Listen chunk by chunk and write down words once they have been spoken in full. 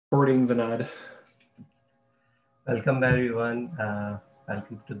Recording Vinod. Welcome everyone.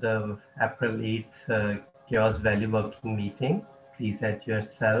 Welcome to the April 8th CHAOSS Value Working Meeting. Please add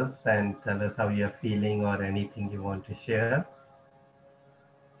yourself and tell us how you're feeling or anything you want to share.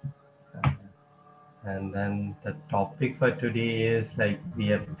 And then the topic for today is we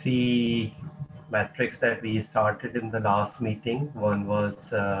have three metrics that we started in the last meeting. One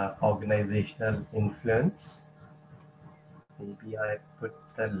was organizational influence. Maybe I put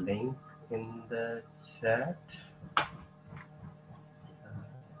the link in the chat.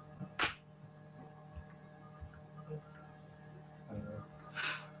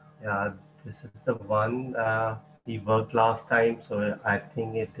 Yeah, this is the one we worked last time, so I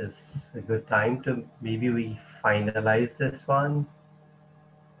think it is a good time to maybe we finalize this one.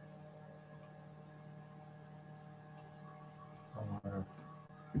 Or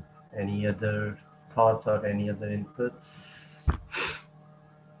any other thoughts or any other inputs?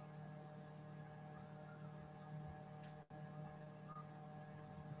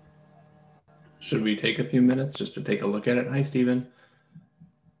 Should we take a few minutes just to take a look at it? Hi, Stephen.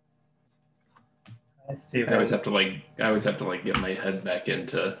 Hi, Stephen. I always have to get my head back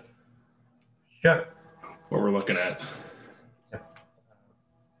into Sure. What we're looking at.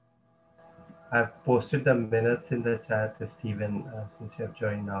 I've posted the minutes in the chat to Stephen since you have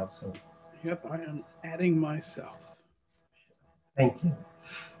joined now. So. Yep, I am adding myself. Thank you.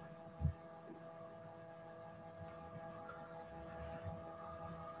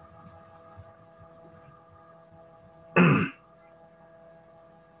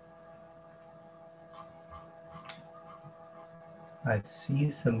 I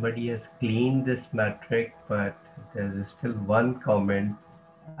see somebody has cleaned this metric, but there is still one comment.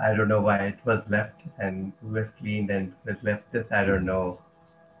 I don't know why it was left and who has cleaned and who has left this, I don't know.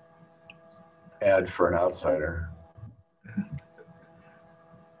 Add for an outsider.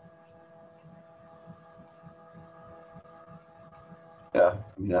 Yeah,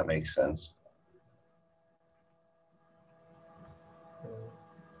 I mean, that makes sense.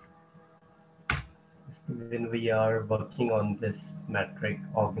 When we are working on this metric,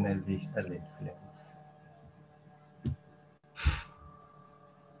 organizational influence.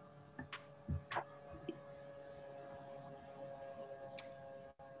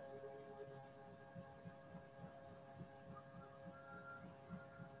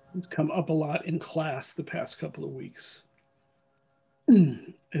 It's come up a lot in class the past couple of weeks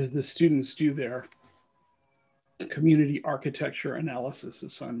as the students do their community architecture analysis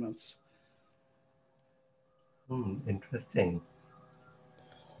assignments. Interesting.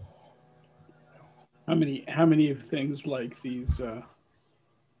 How many of things like these,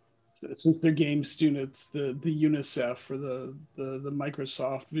 since they're game students, the UNICEF or the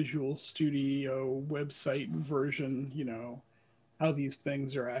Microsoft Visual Studio website version, you know, how these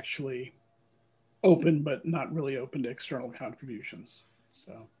things are actually open, but not really open to external contributions.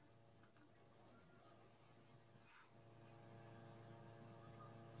 So.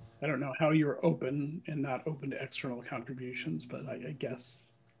 I don't know how you're open and not open to external contributions, but I guess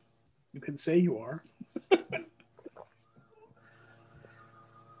you can say you are.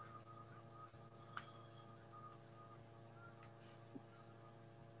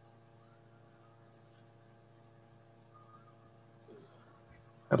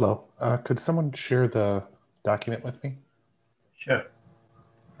 Hello. Could someone share the document with me? Sure.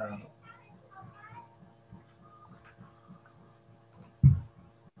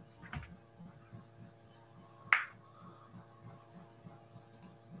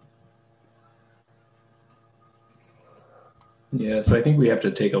 Yeah, so I think we have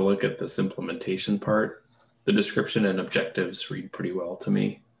to take a look at this implementation part. The description and objectives read pretty well to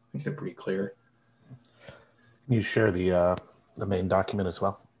me. I think they're pretty clear. Can you share the main document as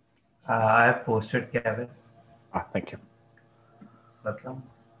well? I have posted, Kevin. Thank you. Welcome.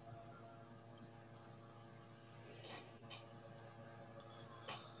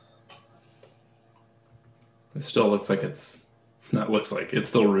 It still looks like it's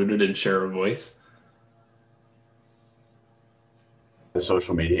still rooted in share a voice. The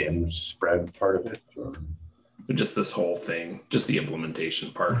social media and spread part of it? Or? Just this whole thing, just the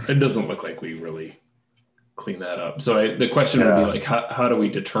implementation part. It doesn't look like we really clean that up. So the question would be like, how do we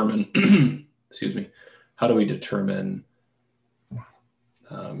determine, excuse me, how do we determine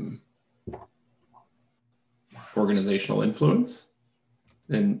organizational influence?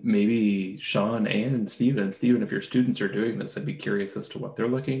 And maybe Sean and Stephen, if your students are doing this, I'd be curious as to what they're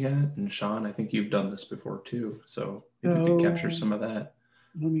looking at. And Sean, I think you've done this before too. So if you could capture some of that.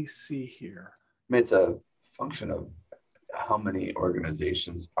 Let me see here. I mean, it's a function of how many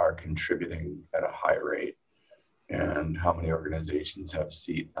organizations are contributing at a high rate. and how many organizations have a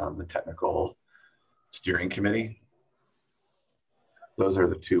seat on the technical steering committee. Those are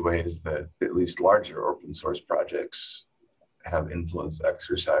the two ways that at least larger open source projects have influence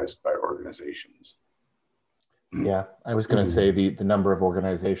exercised by organizations. Yeah, I was going to say the number of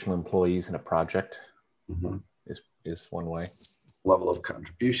organizational employees in a project is one way. Level of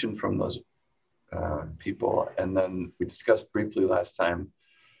contribution from those people. And then we discussed briefly last time,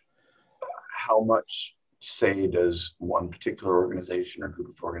 how much say does one particular organization or group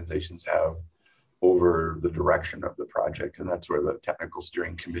of organizations have over the direction of the project? And that's where the technical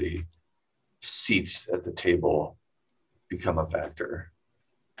steering committee seats at the table become a factor.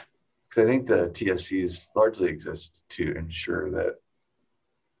 Because I think the TSCs largely exist to ensure that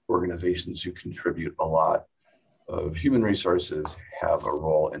organizations who contribute a lot of human resources have a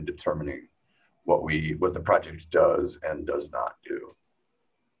role in determining what the project does and does not do.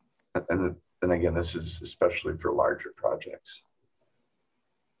 And again, this is especially for larger projects.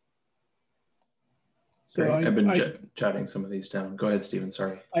 So I've been jotting some of these down. Go ahead, Stephen.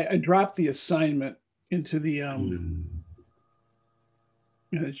 Sorry. I dropped the assignment into the in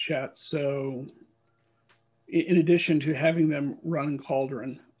the chat. So in addition to having them run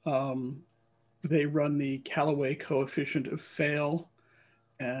Cauldron, they run the Callaway coefficient of fail,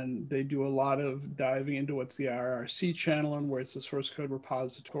 and they do a lot of diving into what's the IRC channel and where it's the source code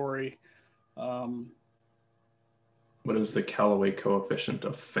repository. What is the Callaway coefficient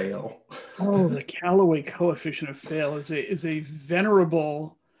of fail? Oh, the Callaway coefficient of fail is a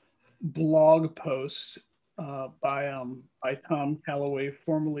venerable blog post by Tom Callaway,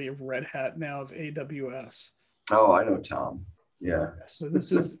 formerly of Red Hat, now of AWS. Oh, I know Tom. Yeah. So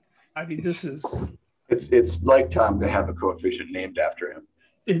this is, I mean, this is. It's like Tom to have a coefficient named after him.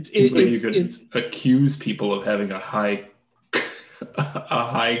 You could accuse people of having a high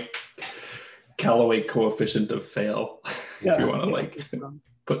Callaway coefficient of fail. If you want to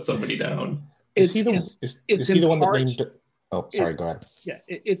put somebody down. Is he the one that named it? Oh, sorry, go ahead. Yeah,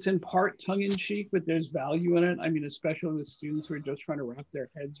 it's in part tongue-in-cheek, but there's value in it. I mean, especially with students who are just trying to wrap their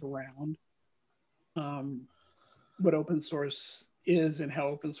heads around what open source is and how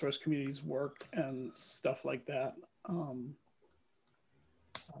open source communities work and stuff like that.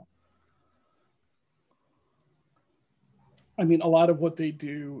 I mean, a lot of what they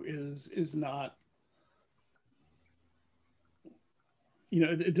do is not, you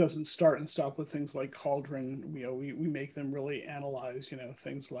know, it doesn't start and stop with things like Cauldron. You know, we make them really analyze, you know,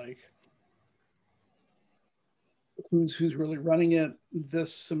 things like who's really running it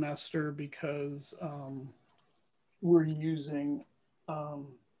this semester, because we're using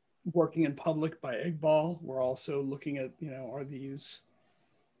working in public by Eggball. We're also looking at, you know, are these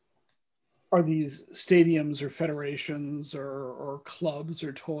stadiums or federations or clubs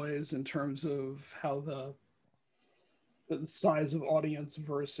or toys in terms of how the size of audience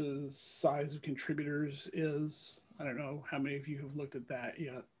versus size of contributors is. I don't know how many of you have looked at that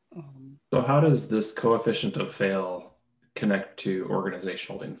yet. So how does this coefficient of fail connect to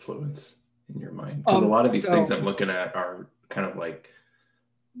organizational influence in your mind? Because a lot of these things I'm looking at are kind of like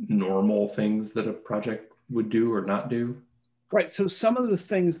normal things that a project would do or not do. Right. So some of the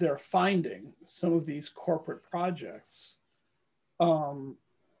things they're finding, some of these corporate projects are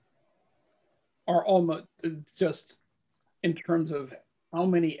almost just in terms of how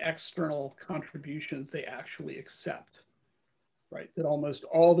many external contributions they actually accept, right? That almost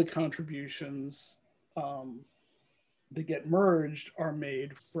all the contributions that get merged are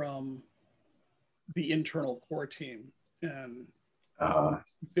made from the internal core team, and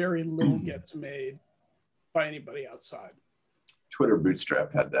very little gets made by anybody outside. Twitter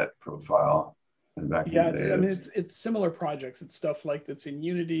Bootstrap had that profile back in the days. I mean, it's similar projects. It's stuff like that's in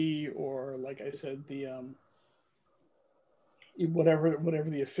Unity, or like I said, the whatever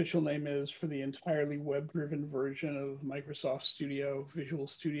the official name is for the entirely web-driven version of Microsoft Studio, Visual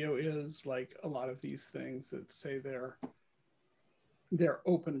Studio is, like a lot of these things that say they're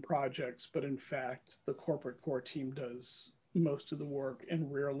open projects, but in fact, the corporate core team does most of the work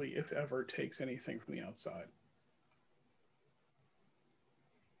and rarely, if ever, takes anything from the outside.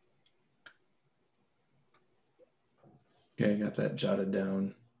 Okay, I got that jotted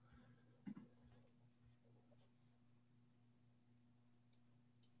down.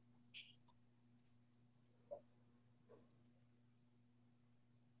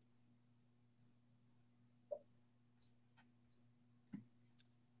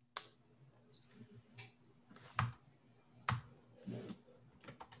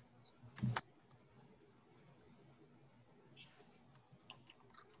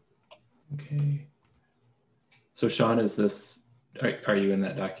 Okay. So Sean, is this, are you in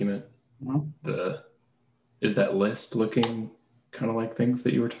that document? Mm-hmm. The is that list looking kind of like things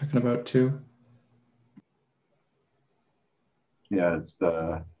that you were talking about too? Yeah, it's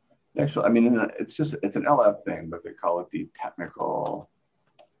the actual, I mean, it's an LF thing, but they call it the technical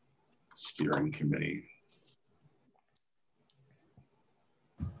steering committee.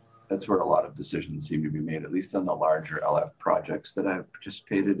 That's where a lot of decisions seem to be made, at least on the larger LF projects that I've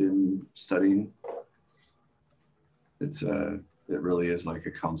participated in studying. It really is like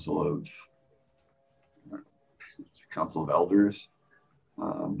a council of elders,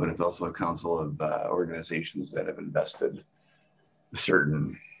 but it's also a council of organizations that have invested a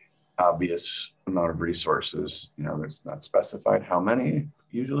certain obvious amount of resources. You know, that's not specified how many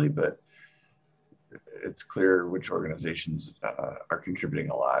usually, but it's clear which organizations are contributing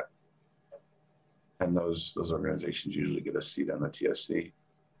a lot. And those organizations usually get a seat on the TSC.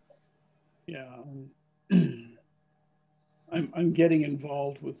 Yeah. I'm getting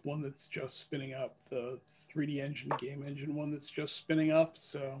involved with one that's just spinning up, the 3D engine game engine one that's just spinning up.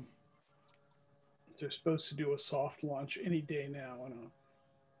 So they're supposed to do a soft launch any day now and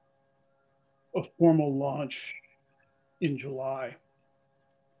a formal launch in July.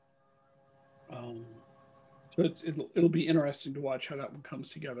 So it'll be interesting to watch how that one comes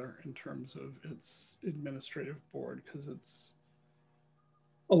together in terms of its administrative board, because it's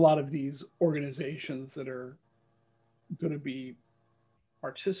a lot of these organizations that are going to be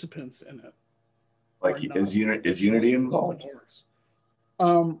participants in it. Like, is Unity involved?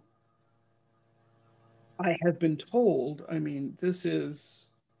 I have been told, I mean, this is,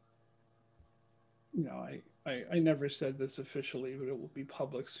 you know, I never said this officially, but it will be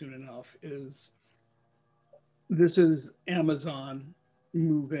public soon enough, this is Amazon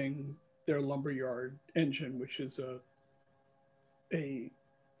moving their lumberyard engine, which is a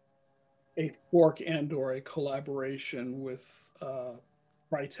fork and or a collaboration with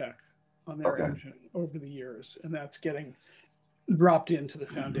Rytech on their engine over the years, and that's getting dropped into the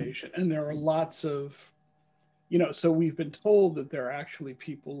foundation. And there are lots of, you know, so we've been told that there are actually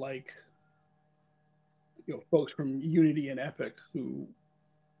people like, you know, folks from Unity and Epic who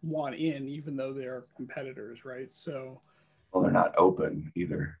want in, even though they're competitors, right? So, well, they're not open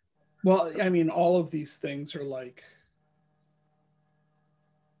either. Well, I mean, all of these things are like,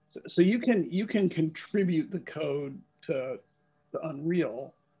 so you can contribute the code to the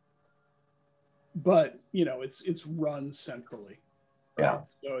Unreal, but you know it's run centrally. Right? Yeah.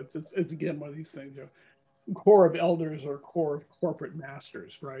 So it's again one of these things. You know, core of elders or core of corporate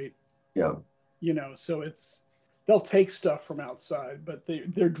masters, right? Yeah. You know, so they'll take stuff from outside, but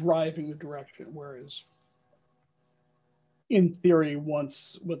they're driving the direction. Whereas, in theory,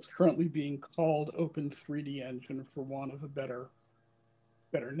 once what's currently being called Open 3D Engine, for want of a better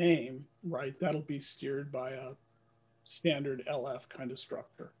name, right? That'll be steered by a standard LF kind of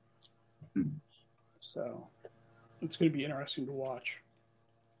structure. So it's going to be interesting to watch.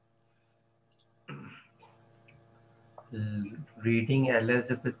 Reading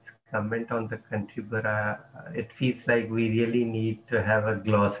Elizabeth's comment on the contributor, it feels like we really need to have a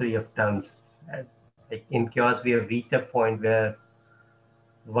glossary of terms. Like in CHAOSS, we have reached a point where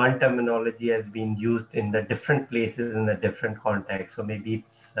one terminology has been used in the different places in the different contexts. So maybe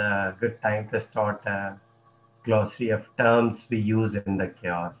it's a good time to start a glossary of terms we use in the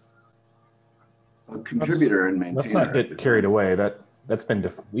CHAOSS. A contributor and maintainer. Let's not get carried away. That's been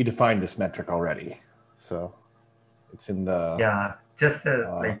we defined this metric already, so it's in the just a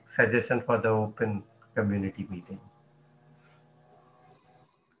like suggestion for the open community meeting,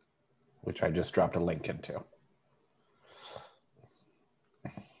 which I just dropped a link into.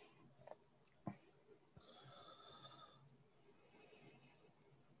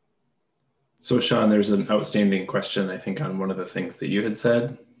 So Sean, there's an outstanding question, I think, on one of the things that you had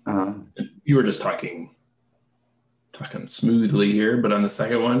said. You were just talking smoothly here, but on the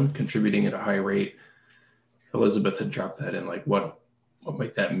second one, contributing at a high rate, Elizabeth had dropped that in. Like, what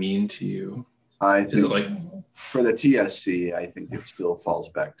might that mean to you? Is it like for the TSC? I think it still falls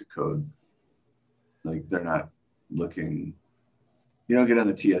back to code. Like, they're not looking. You don't get on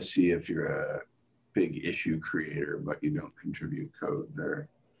the TSC if you're a big issue creator, but you don't contribute code. The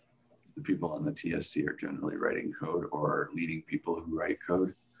people on the TSC are generally writing code or leading people who write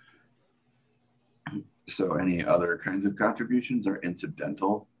code. So any other kinds of contributions are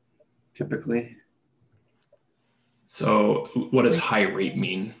incidental, typically. So what does high rate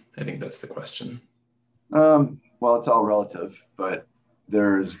mean? I think that's the question. Well, it's all relative, but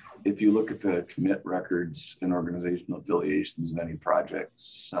if you look at the commit records and organizational affiliations of any project,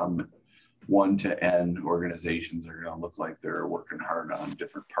 some 1 to N organizations are going to look like they're working hard on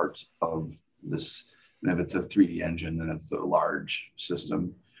different parts of this. And if it's a 3D engine, then it's a large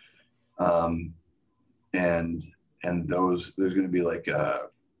system. and those, there's going to be like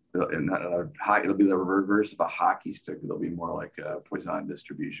it'll be the reverse of a hockey stick. It'll be more like a Poisson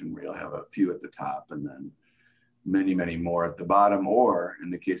distribution where you'll have a few at the top and then many, many more at the bottom. Or in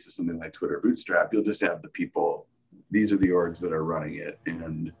the case of something like Twitter Bootstrap, you'll just have the people, these are the orgs that are running it,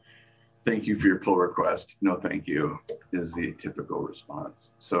 and thank you for your pull request. No, thank you is the typical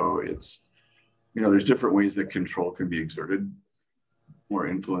response. So it's, there's different ways that control can be exerted or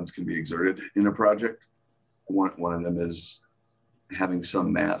influence can be exerted in a project. One of them is having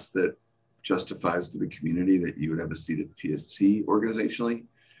some mass that justifies to the community that you would have a seat at the TSC organizationally.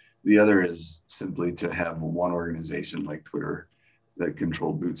 The other is simply to have one organization like Twitter that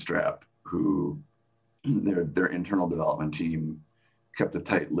controlled Bootstrap, who their internal development team kept a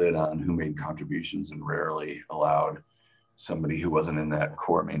tight lid on who made contributions and rarely allowed somebody who wasn't in that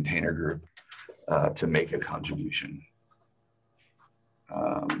core maintainer group to make a contribution.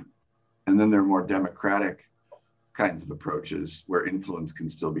 And then there are more democratic kinds of approaches where influence can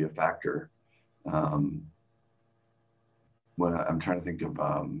still be a factor. When I'm trying to think of,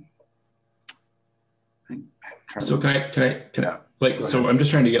 so can I like, so I'm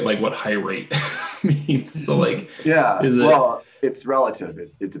just trying to get like what high rate means. So like, yeah, is it, well, it's relative.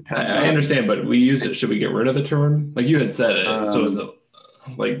 It depends. I understand, but we used it. Should we get rid of the term? Like you had said it. So is it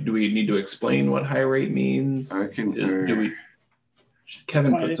like, do we need to explain what high rate means? Do we?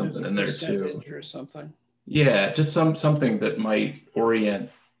 Kevin put something in there too, or something. Yeah, just something that might orient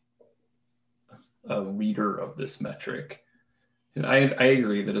a reader of this metric. And I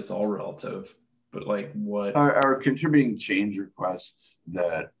agree that it's all relative, but like what are contributing change requests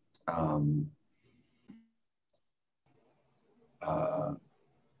that I'm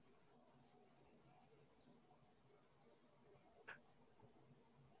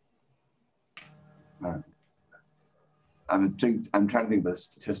trying to think of a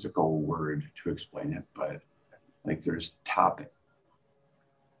statistical word to explain it, but like there's topic.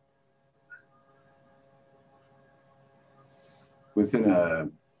 Within a,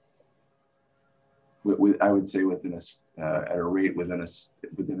 I would say within a, at a rate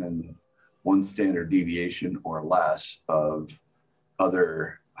within one standard deviation or less of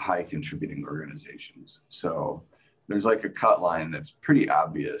other high contributing organizations. So there's like a cut line that's pretty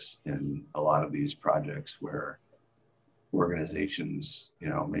obvious in a lot of these projects where organizations,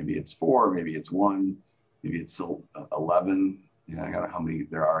 maybe it's 4, maybe it's 1, maybe it's 11. I don't know how many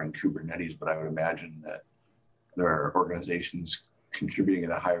there are in Kubernetes, but I would imagine that there are organizations contributing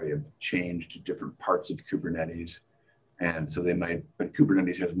at a high rate of change to different parts of Kubernetes. And so they might, but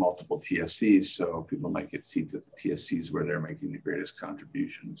Kubernetes has multiple TSCs, so people might get seats at the TSCs where they're making the greatest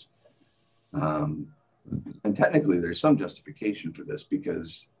contributions. And technically there's some justification for this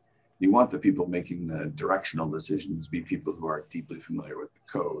because you want the people making the directional decisions be people who are deeply familiar with the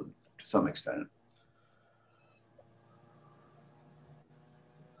code to some extent.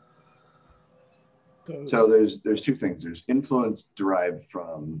 So there's two things. There's influence derived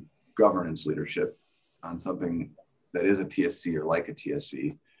from governance leadership on something that is a TSC or like a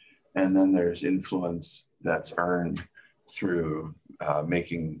TSC. And then there's influence that's earned through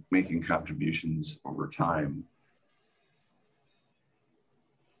making contributions over time.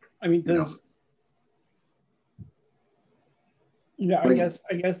 I mean, I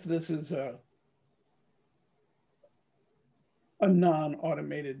guess this is a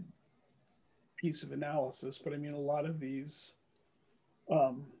non-automated piece of analysis, but I mean, a lot of these,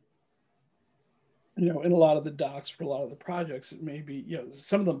 in a lot of the docs for a lot of the projects, it may be,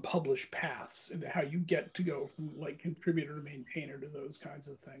 some of them publish paths into how you get to go from like contributor to maintainer to those kinds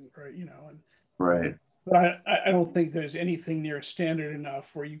of things, right? And right. But I don't think there's anything near standard enough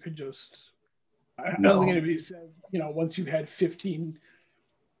where you could just, I don't think anybody says, once you've had 15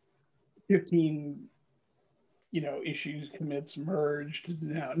 issues, commits merged,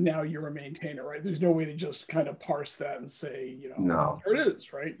 now you're a maintainer, right? There's no way to just kind of parse that and say, no, there it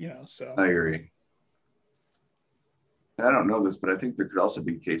is, right? So I agree. I don't know this, but I think there could also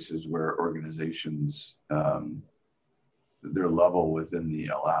be cases where organizations, their level within the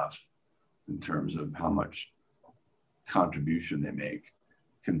LF in terms of how much contribution they make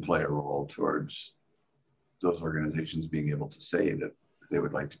can play a role towards those organizations being able to say that they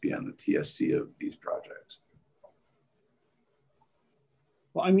would like to be on the TSC of these projects.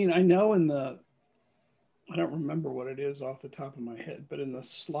 Well, I mean, I know I don't remember what it is off the top of my head, but in the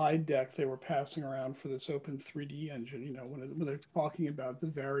slide deck they were passing around for this Open 3D engine, when they're talking about the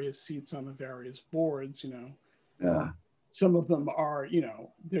various seats on the various boards, Yeah. Some of them are,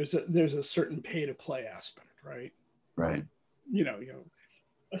 there's a certain pay to play aspect, right? Right.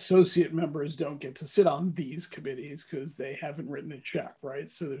 Associate members don't get to sit on these committees because they haven't written a check, right?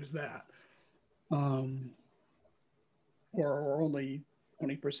 So there's that. or only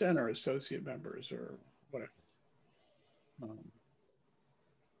 20% are associate members or whatever.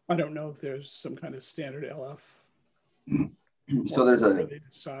 I don't know if there's some kind of standard LF. So there's where they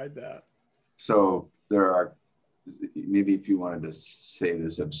decide that. So there are, maybe if you wanted to say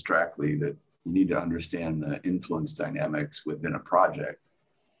this abstractly, that you need to understand the influence dynamics within a project,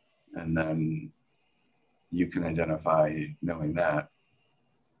 and then you can identify, knowing that,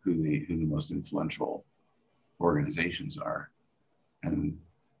 who the most influential organizations are. And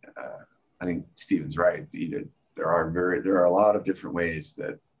I think Stephen's right. There are a lot of different ways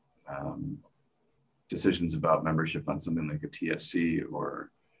that decisions about membership on something like a TSC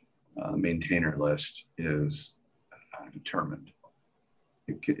or maintainer list is determined.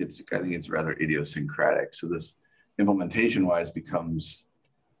 I think it's rather idiosyncratic. So this implementation-wise becomes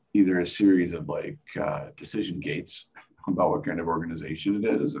either a series of like decision gates about what kind of organization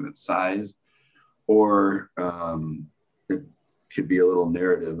it is and its size, or it could be a little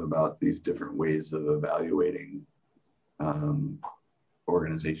narrative about these different ways of evaluating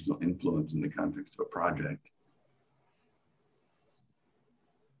organizational influence in the context of a project.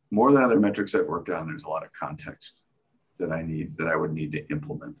 More than other metrics I've worked on, there's a lot of context that I would need to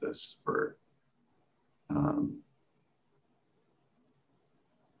implement this for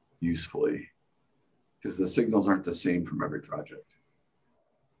usefully, because the signals aren't the same from every project.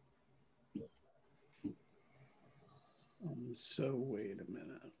 So wait a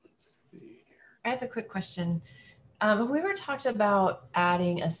minute, let's see here. I have a quick question. We were talked about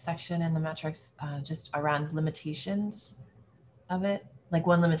adding a section in the metrics just around limitations of it. Like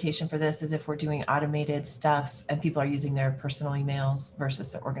one limitation for this is if we're doing automated stuff and people are using their personal emails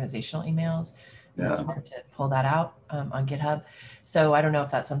versus their organizational emails. Yeah. It's hard to pull that out on GitHub. So I don't know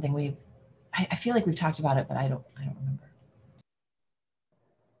if that's something I feel like we've talked about it, but I don't remember.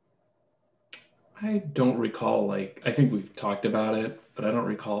 I don't recall, I think we've talked about it, but I don't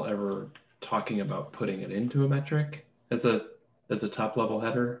recall ever talking about putting it into a metric as a top level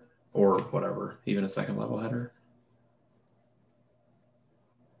header or whatever, even a second level header.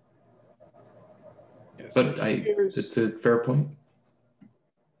 Yeah, so but it's a fair point.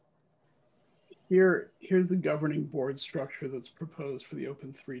 Here's the governing board structure that's proposed for the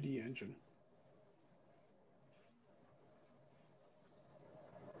Open3D engine.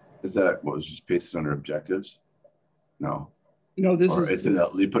 Is that what was just pasted under objectives? No. No, this or is.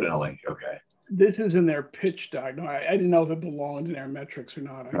 You put in a link. Okay. This is in their pitch doc. No, I didn't know if it belonged in their metrics or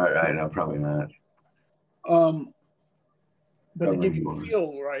not. I know, probably not. But to give you a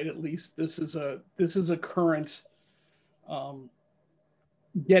feel, right, at least this is a current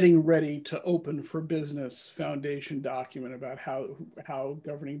getting ready to open for business foundation document about how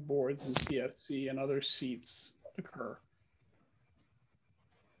governing boards and CSC and other seats occur.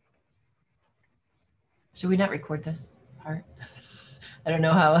 Should we not record this part? I don't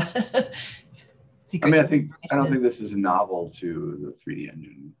know how. I mean, I don't think this is novel to the 3D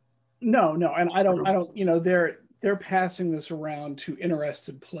engine. No, and I don't. You know, they're passing this around to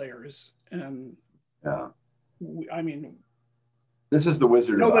interested players, and yeah, I mean, this is the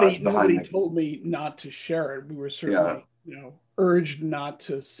Wizard of Oz. Nobody told me not to share it. We were certainly, urged not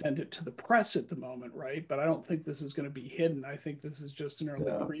to send it to the press at the moment, right? But I don't think this is going to be hidden. I think this is just an early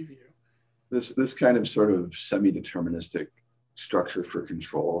preview. This kind of sort of semi-deterministic structure for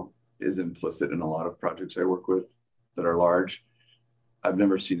control is implicit in a lot of projects I work with that are large. I've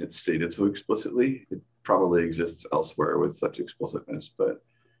never seen it stated so explicitly. It probably exists elsewhere with such explicitness, but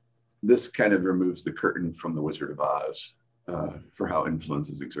this kind of removes the curtain from the Wizard of Oz for how influence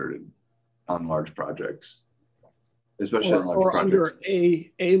is exerted on large projects, especially on large projects. Under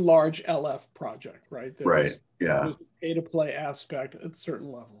a large LF project, right? Right, yeah. There's a pay-to-play aspect at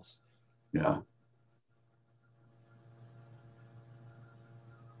certain levels. Yeah.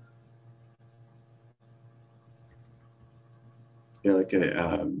 Yeah, like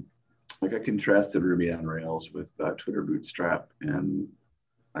I contrasted Ruby on Rails with Twitter Bootstrap, and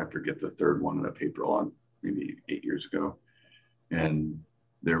I forget the third one in a paper long, maybe 8 years ago. And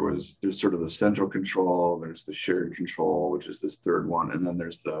there's sort of the central control, there's the shared control, which is this third one, and then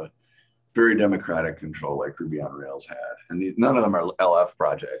there's the very democratic control like Ruby on Rails had. And none of them are LF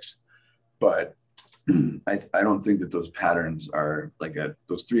projects, but I don't think that those patterns are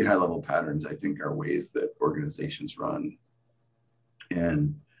those three high-level patterns, I think, are ways that organizations run.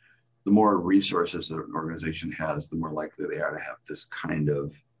 And the more resources that an organization has, the more likely they are to have this kind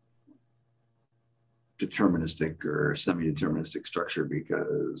of deterministic or semi-deterministic structure,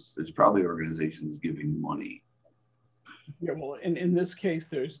 because there's probably organizations giving money. Yeah, well, in this case,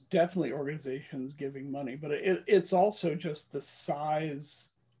 there's definitely organizations giving money, but it's also just the size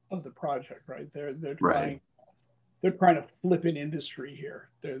of the project, right? They're Right. trying to flip an industry here.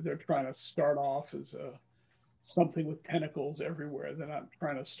 They're trying to start off as something with tentacles everywhere. They're not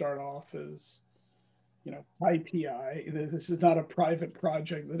trying to start off as, you know, IPI. This is not a private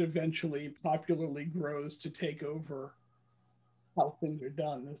project that eventually popularly grows to take over how things are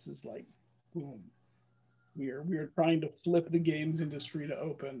done. This is like, boom. We are trying to flip the games industry to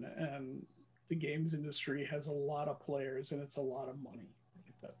open, and the games industry has a lot of players and it's a lot of money.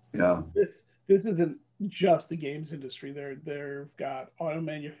 Yeah. This isn't just the games industry. They've got auto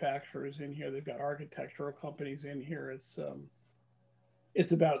manufacturers in here. They've got architectural companies in here. It's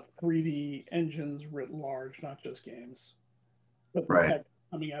about 3D engines writ large, not just games. But the tech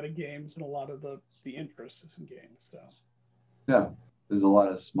coming out of games, and a lot of the interest is in games. So yeah, there's a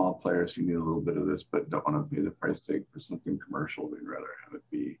lot of small players who need a little bit of this, but don't want to pay the price tag for something commercial. They'd rather have it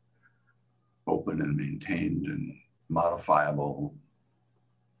be open and maintained and modifiable,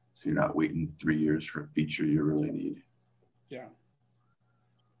 so you're not waiting 3 years for a feature you really need. Yeah.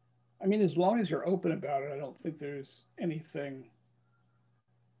 I mean, as long as you're open about it, I don't think there's anything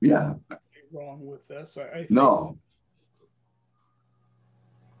wrong with this. I think, no.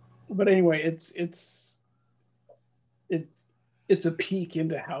 But anyway, it's a peek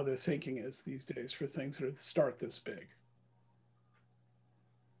into how their thinking is these days for things that start this big.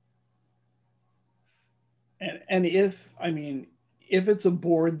 And if it's a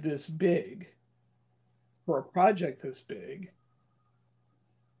board this big for a project this big,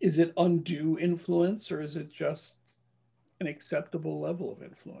 is it undue influence, or is it just an acceptable level of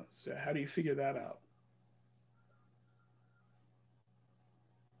influence? How do you figure that out?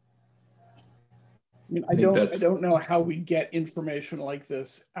 I mean, I don't know how we get information like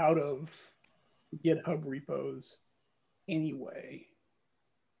this out of GitHub repos anyway.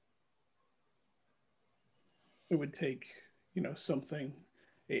 It would take, you know, something,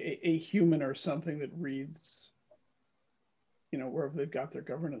 a human or something that reads, you know, wherever they've got their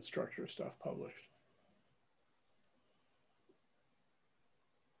governance structure stuff published.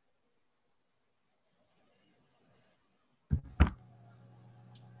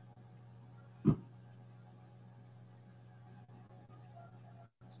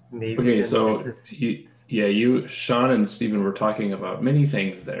 Maybe okay, so you, Sean and Stephen were talking about many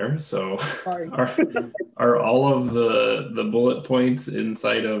things there. So are all of the bullet points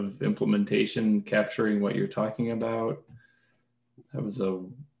inside of implementation capturing what you're talking about? That was a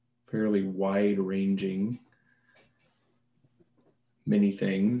fairly wide-ranging many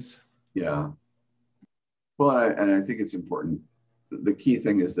things. Yeah. Well, and I think it's important. The key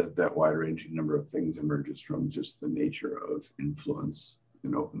thing is that wide-ranging number of things emerges from just the nature of influence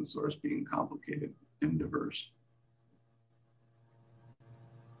in open source being complicated and diverse.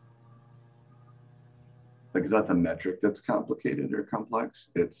 Like, it's not the metric that's complicated or complex,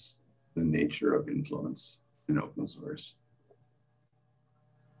 it's the nature of influence in open source.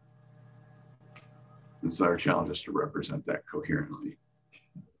 And so our challenge is to represent that coherently.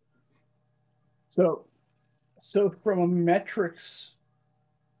 So from a metrics,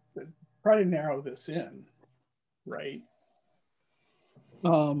 try to narrow this in, right?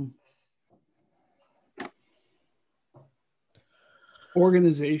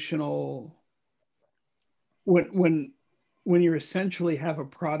 Organizational, when you essentially have a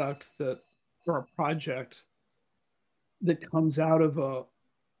product or a project that comes out of a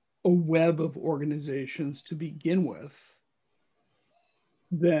web of organizations to begin with,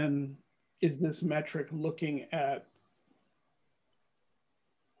 then is this metric looking at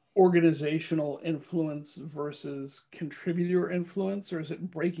organizational influence versus contributor influence, or is it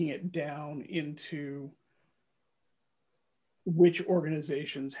breaking it down into which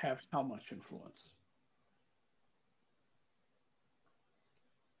organizations have how much influence?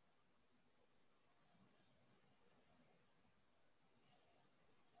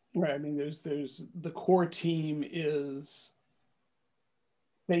 Right. I mean, there's the core team is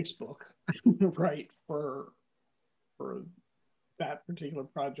Facebook, right, for that particular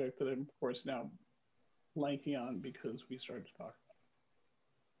project that I'm, of course, now blanking on because we started to talk.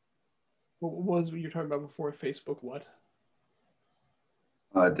 What was what you're talking about before Facebook? What?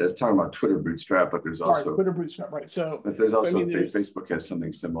 Talking about Twitter Bootstrap, but there's also Twitter Bootstrap, right? So, but there's also Facebook has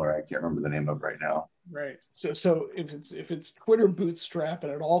something similar. I can't remember the name of right now. Right. So if it's Twitter Bootstrap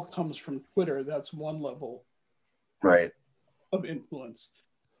and it all comes from Twitter, that's one level, right, of influence.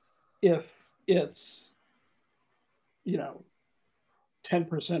 If it's, you know,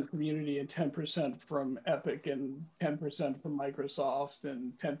 10% from Unity and 10% from Epic and 10% from Microsoft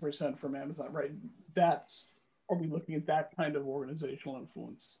and 10% from Amazon, right? Are we looking at that kind of organizational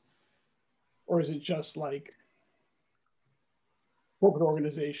influence? Or is it just like corporate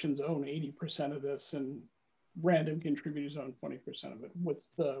organizations own 80% of this and random contributors own 20% of it. What's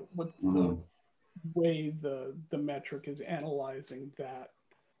the way the metric is analyzing that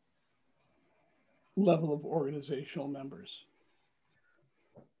level of organizational members?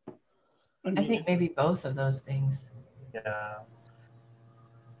 I think maybe both of those things. Yeah.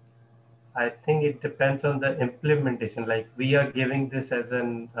 I think it depends on the implementation. Like we are giving this as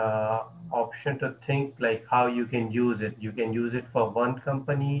an option to think like how you can use it. You can use it for one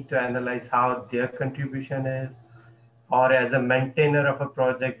company to analyze how their contribution is, or as a maintainer of a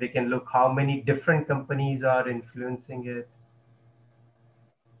project, they can look how many different companies are influencing it.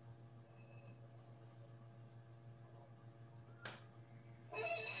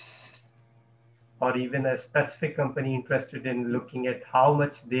 Or even a specific company interested in looking at how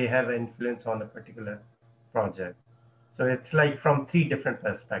much they have influence on a particular project. So it's like from 3 different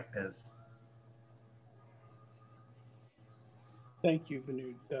perspectives. Thank you,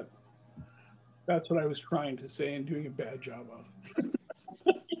 Vanud. That's what I was trying to say and doing a bad job of.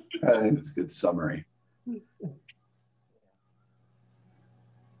 I think it's a good summary.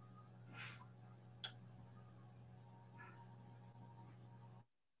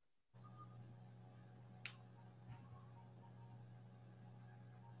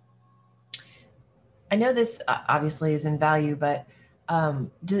 I know this obviously is in value, but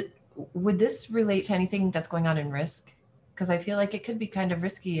would this relate to anything that's going on in risk? Because I feel like it could be kind of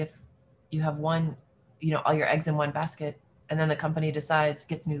risky if you have one, all your eggs in one basket, and then the company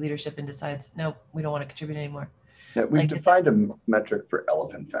gets new leadership and decides, nope, we don't want to contribute anymore. Yeah, we've defined a metric for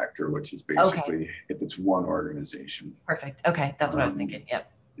elephant factor, which is basically if it's one organization. Perfect. Okay, that's what I was thinking.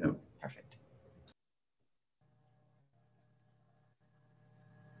 Yep. Yep. Perfect.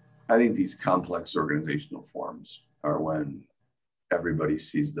 I think these complex organizational forms are when everybody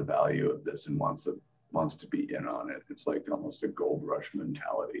sees the value of this and wants to be in on it. It's like almost a gold rush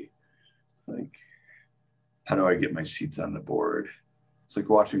mentality. Like, how do I get my seats on the board? It's like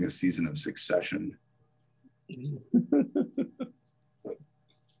watching a season of Succession.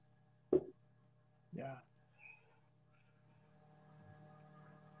 Yeah.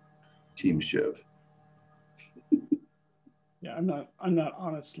 Team Shiv. Yeah, I'm not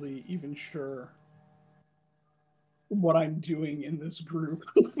honestly even sure what I'm doing in this group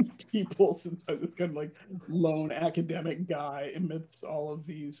of people, since I'm this kind of like lone academic guy amidst all of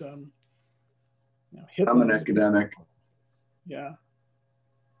these I'm an academic. Yeah.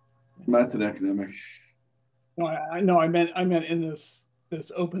 Matt's an academic. No, I know. I meant in this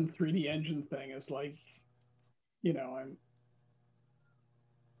open 3D engine thing is like, Well,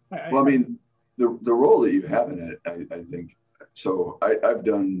 I mean, the role that you have in it, I think. So I've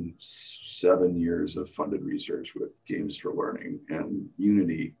done 7 years of funded research with Games for Learning, and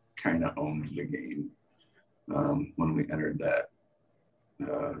Unity kind of owned the game when we entered that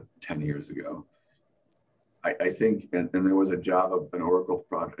 10 years ago. I think, and there was an Java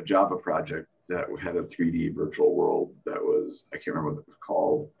project that had a 3D virtual world that was, I can't remember what it was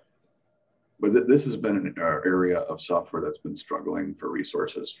called, but this has been an area of software that's been struggling for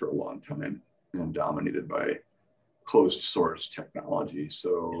resources for a long time and dominated by closed source technology.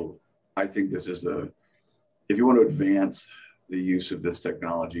 So I think this is if you want to advance the use of this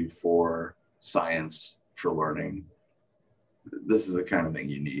technology for science, for learning, this is the kind of thing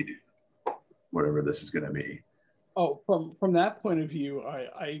you need, whatever this is going to be. Oh, from that point of view,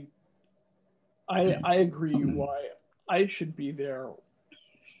 I agree why I should be there.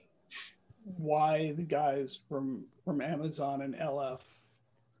 Why the guys from Amazon and LF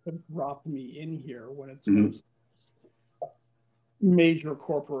have dropped me in here when it's major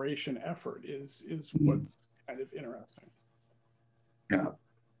corporation effort is what's kind of interesting. Yeah.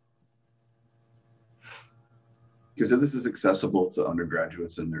 Because if this is accessible to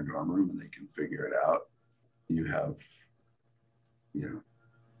undergraduates in their dorm room and they can figure it out, you have, you're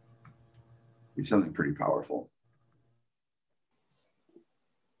something pretty powerful.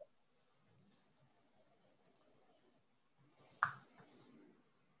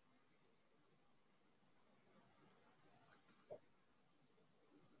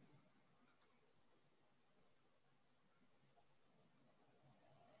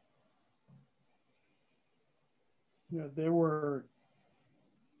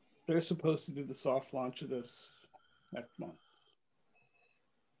 They're supposed to do the soft launch of this next month.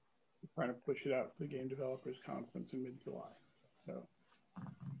 We're trying to push it out to the Game Developers Conference in mid-July.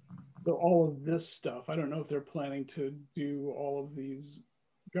 So all of this stuff, I don't know if they're planning to do all of these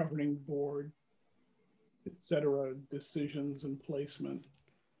governing board, et cetera, decisions and placement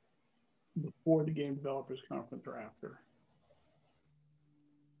before the Game Developers Conference or after.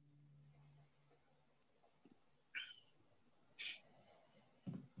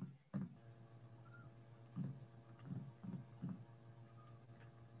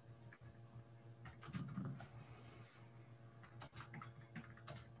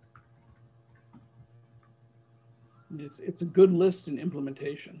 It's a good list in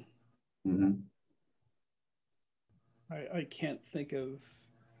implementation. Mm-hmm. I can't think of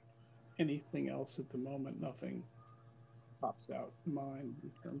anything else at the moment. Nothing pops out in mind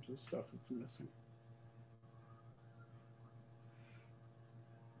in terms of stuff that's missing.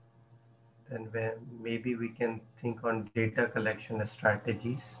 And maybe we can think on data collection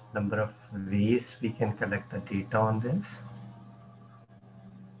strategies, number of ways we can collect the data on this.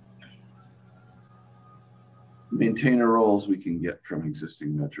 Maintainer roles we can get from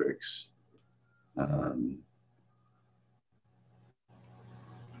existing metrics.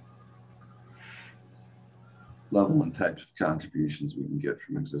 Level and types of contributions we can get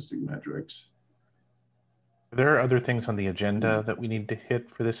from existing metrics. Are there other things on the agenda that we need to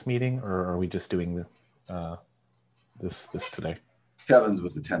hit for this meeting, or are we just doing this today? Kevin's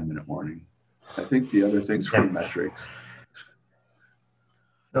with the 10-minute warning. I think the other things were metrics.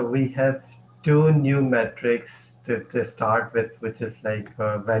 So we have two new metrics to start with, which is like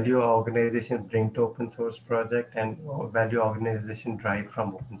value organization bring to open source project and value organization drive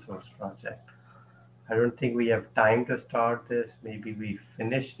from open source project. I don't think we have time to start this. Maybe we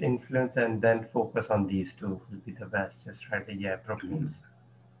finish influence and then focus on these two will be the best strategy I propose.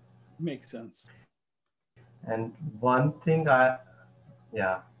 Makes sense. And one thing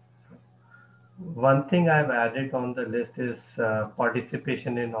one thing I've added on the list is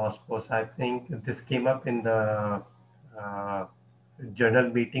participation in OSPOS. I think this came up in the journal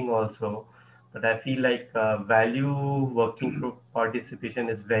meeting also, but I feel like value working group participation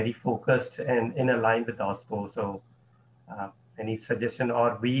is very focused and in line with OSPO. So any suggestion,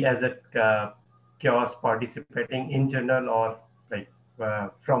 or we as a CHAOSS participating in general, or like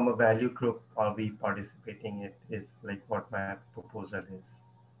from a value group, are we participating? It is like what my proposal is.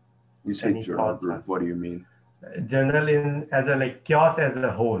 You say journal group, what do you mean? Journal in as a like CHAOSS as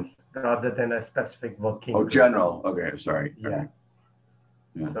a whole, rather than a specific working group. General. Okay, sorry. Yeah. Okay.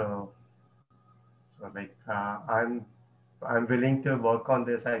 Yeah. So like I'm willing to work on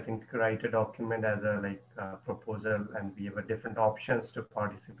this. I can write a document as a like proposal, and we have different options to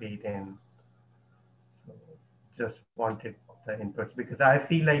participate in. So just wanted the input, because I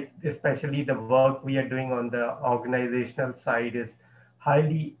feel like especially the work we are doing on the organizational side is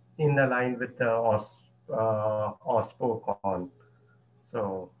highly in line with the OSPOCon.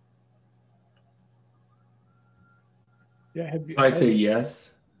 So yeah, I'd say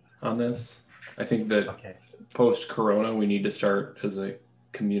yes on this. I think that post-corona, we need to start as a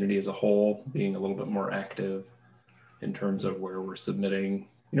community as a whole being a little bit more active in terms of where we're submitting.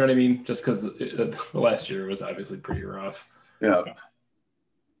 You know what I mean? Just because the last year was obviously pretty rough. Yeah.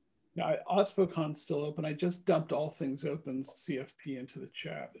 Yeah, OSPOCon's still open. I just dumped all things open CFP into the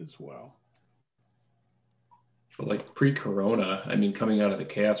chat as well. But like pre-corona, I mean, coming out of the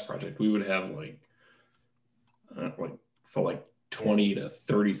CHAOSS project, we would have like 20 to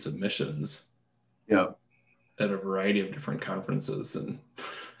 30 submissions. Yeah. At a variety of different conferences, and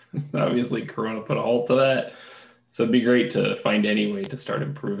obviously Corona put a halt to that. So it'd be great to find any way to start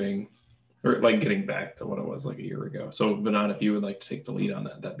improving, or like getting back to what it was like a year ago. So Vinod, if you would like to take the lead on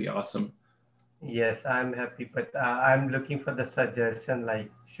that, that'd be awesome. Yes, I'm happy, but I'm looking for the suggestion, like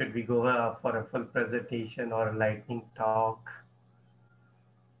should we go for a full presentation or a lightning talk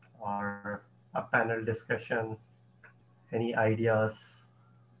or a panel discussion? Any ideas?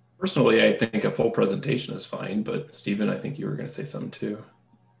 Personally, I think a full presentation is fine, but Stephen, I think you were going to say something too.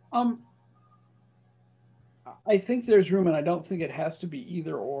 I think there's room, and I don't think it has to be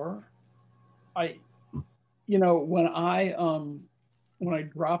either or. When I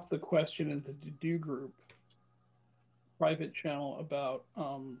dropped the question into the do group private channel about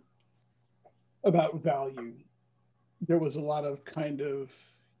value, there was a lot of kind of,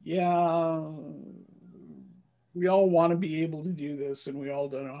 we all want to be able to do this, and we all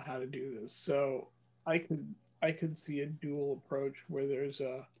don't know how to do this. So I could see a dual approach where there's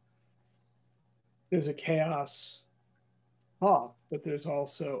a CHAOSS talk, but there's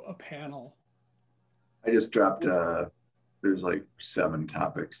also a panel. I just dropped there's like 7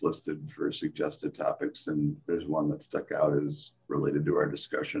 topics listed for suggested topics, and there's one that stuck out as related to our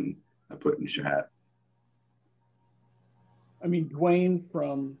discussion. I put in chat. I mean, Dwayne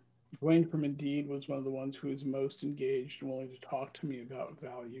from Indeed was one of the ones who was most engaged and willing to talk to me about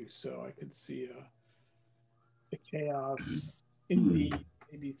value. So I could see a CHAOSS Indeed,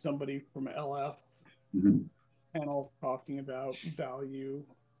 maybe somebody from LF panel talking about value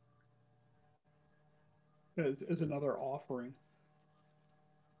as another offering.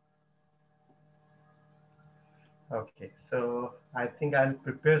 Okay, so I think I'll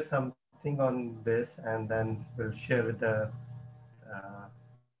prepare something on this, and then we'll share with the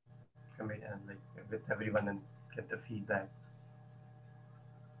committee and like with everyone, and get the feedback.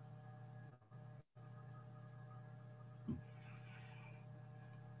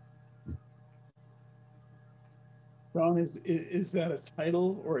 Ron, is that a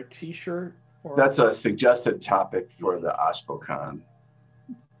title or a T-shirt? Or That's a suggested topic for the OSPOCon.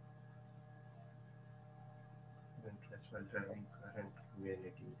 Interest while driving current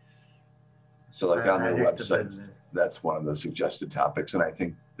communities. So like on their Add it to the website, list. that's one of the suggested topics. And I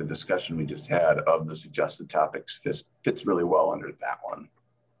think the discussion we just had of the suggested topics fits really well under that one.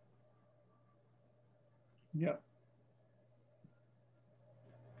 Yeah.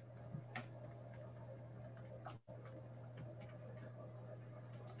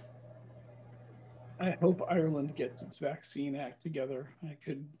 I hope Ireland gets its vaccine act together. I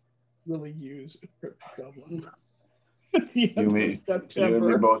could really use a trip to Dublin at the end of September. You and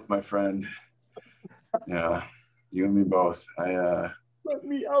me both, my friend. Yeah, you and me both. Let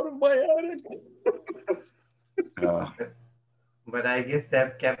me out of my attic. Yeah. But I guess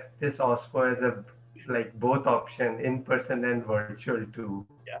they've kept this OSPO as a like both option, in person and virtual too.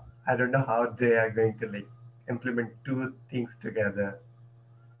 Yeah. I don't know how they are going to like implement two things together.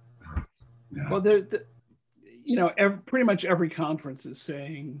 Yeah. Well, you know, pretty much every conference is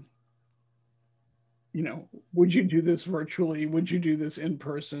saying, you know, would you do this virtually? Would you do this in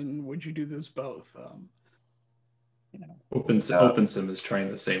person? Would you do this both? You know, OpenSim is trying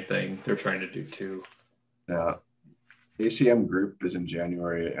the same thing. They're trying to do two. Yeah. ACM group is in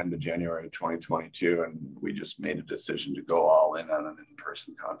January, end of January 2022, and we just made a decision to go all in on an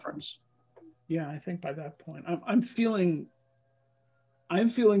in-person conference. Yeah, I think by that point, I'm feeling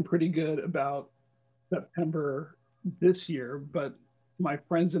pretty good about September this year, but my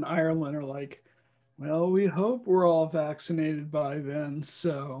friends in Ireland are like, well, we hope we're all vaccinated by then.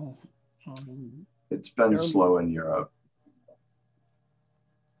 So it's been slow in Europe.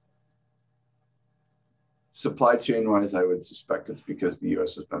 Supply chain wise, I would suspect it's because the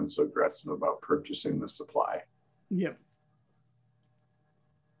US has been so aggressive about purchasing the supply. Yep.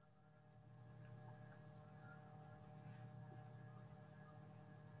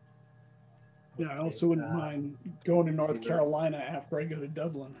 Yeah, I also wouldn't mind going to North Carolina after I go to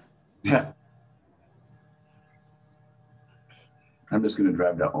Dublin. Yeah. I'm just going to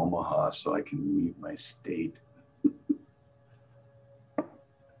drive to Omaha so I can leave my state.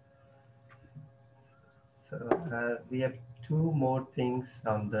 So we have two more things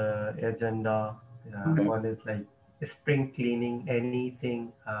on the agenda. Okay. One is like spring cleaning,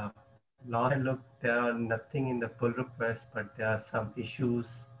 anything. Last I looked, there are nothing in the pull request, but there are some issues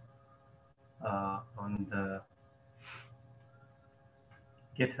on the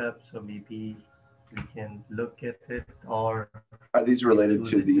GitHub. So maybe we can look at it, or are these related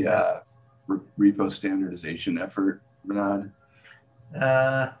to the repo standardization effort, Bernard?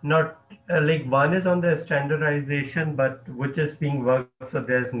 Not like one is on the standardization, but which is being worked. So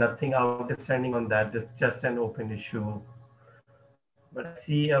there's nothing outstanding on that. It's just an open issue. But I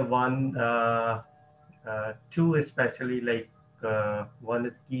see two especially, like one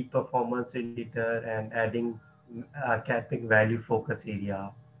is key performance indicator and adding academic value focus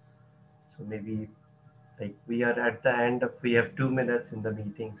area. So maybe like we are at the end of, we have 2 minutes in the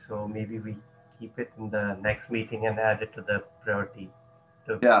meeting. So maybe we keep it in the next meeting and add it to the priority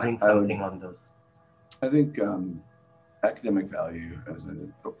to bring something on those. I think academic value as a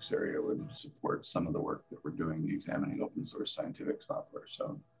focus area would support some of the work that we're doing examining open source scientific software.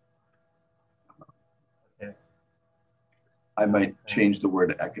 So okay. I might change the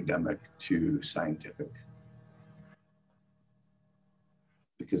word academic to scientific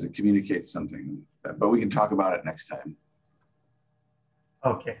because it communicates something, but we can talk about it next time.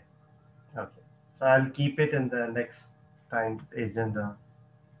 Okay. Okay. So I'll keep it in the next time's agenda.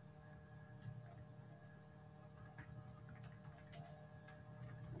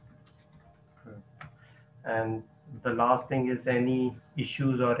 And the last thing is any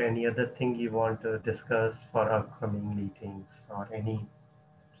issues or any other thing you want to discuss for upcoming meetings or any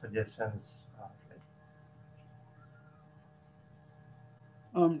suggestions?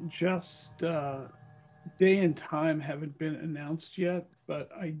 Just day and time haven't been announced yet, but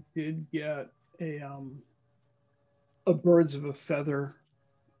I did get a birds of a feather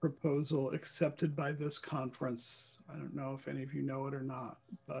proposal accepted by this conference. I don't know if any of you know it or not,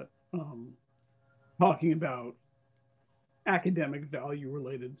 but talking about academic value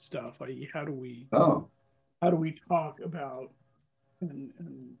related stuff, i.e. how do we talk about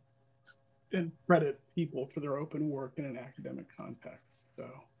and credit people for their open work in an academic context. So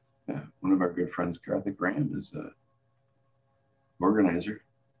yeah, one of our good friends, Karthik Ram, is a organizer.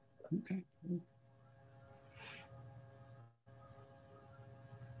 Okay.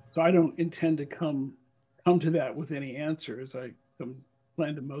 So I don't intend to come come to that with any answers. I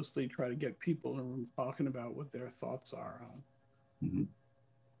plan to mostly try to get people in the room talking about what their thoughts are on. Mm-hmm.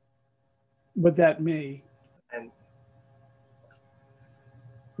 But that may And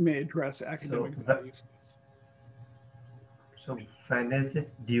address academic So, values. So when is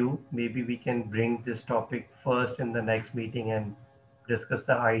it due? Maybe we can bring this topic first in the next meeting and discuss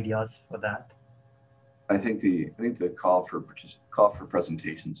the ideas for that. I think the call for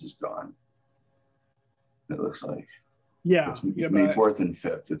presentations is gone. It looks like. Yeah, It's yeah, May but 4th and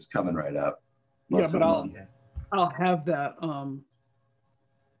 5th. It's coming right up. yeah, Less but than a month. I'll have that.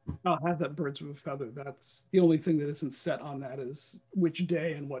 I'll have that birds of a feather. That's the only thing that isn't set on that is which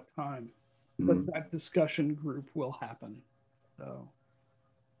day and what time. Mhm. But that discussion group will happen. So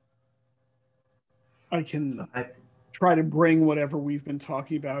I can try to bring whatever we've been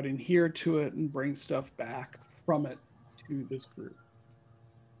talking about in here to it and bring stuff back from it to this group.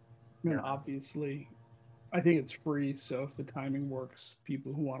 And obviously, I think it's free. So if the timing works,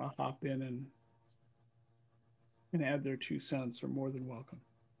 people who want to hop in and add their 2 cents are more than welcome.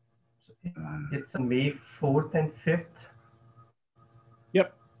 It's May 4th and 5th.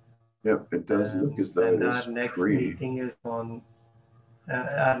 Yep. Yep, it does look as though And it our is next free. meeting is on.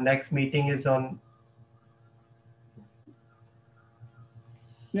 Our next meeting is on.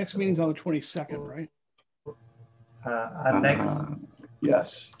 Next meeting's on the 22nd, right? Our next.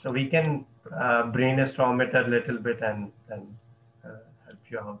 Yes. So we can brainstorm it a little bit and help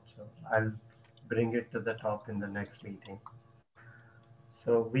you out. So I'll bring it to the top in the next meeting.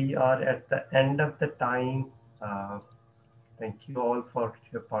 So we are at the end of the time. Thank you all for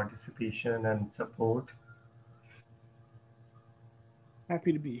your participation and support.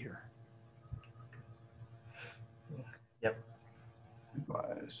 Happy to be here. Yep.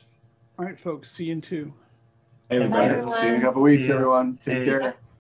 Advise. All right, folks. See you in 2. Hey, everybody. everyone. See you in a couple weeks, See you. everyone. Take See you. care.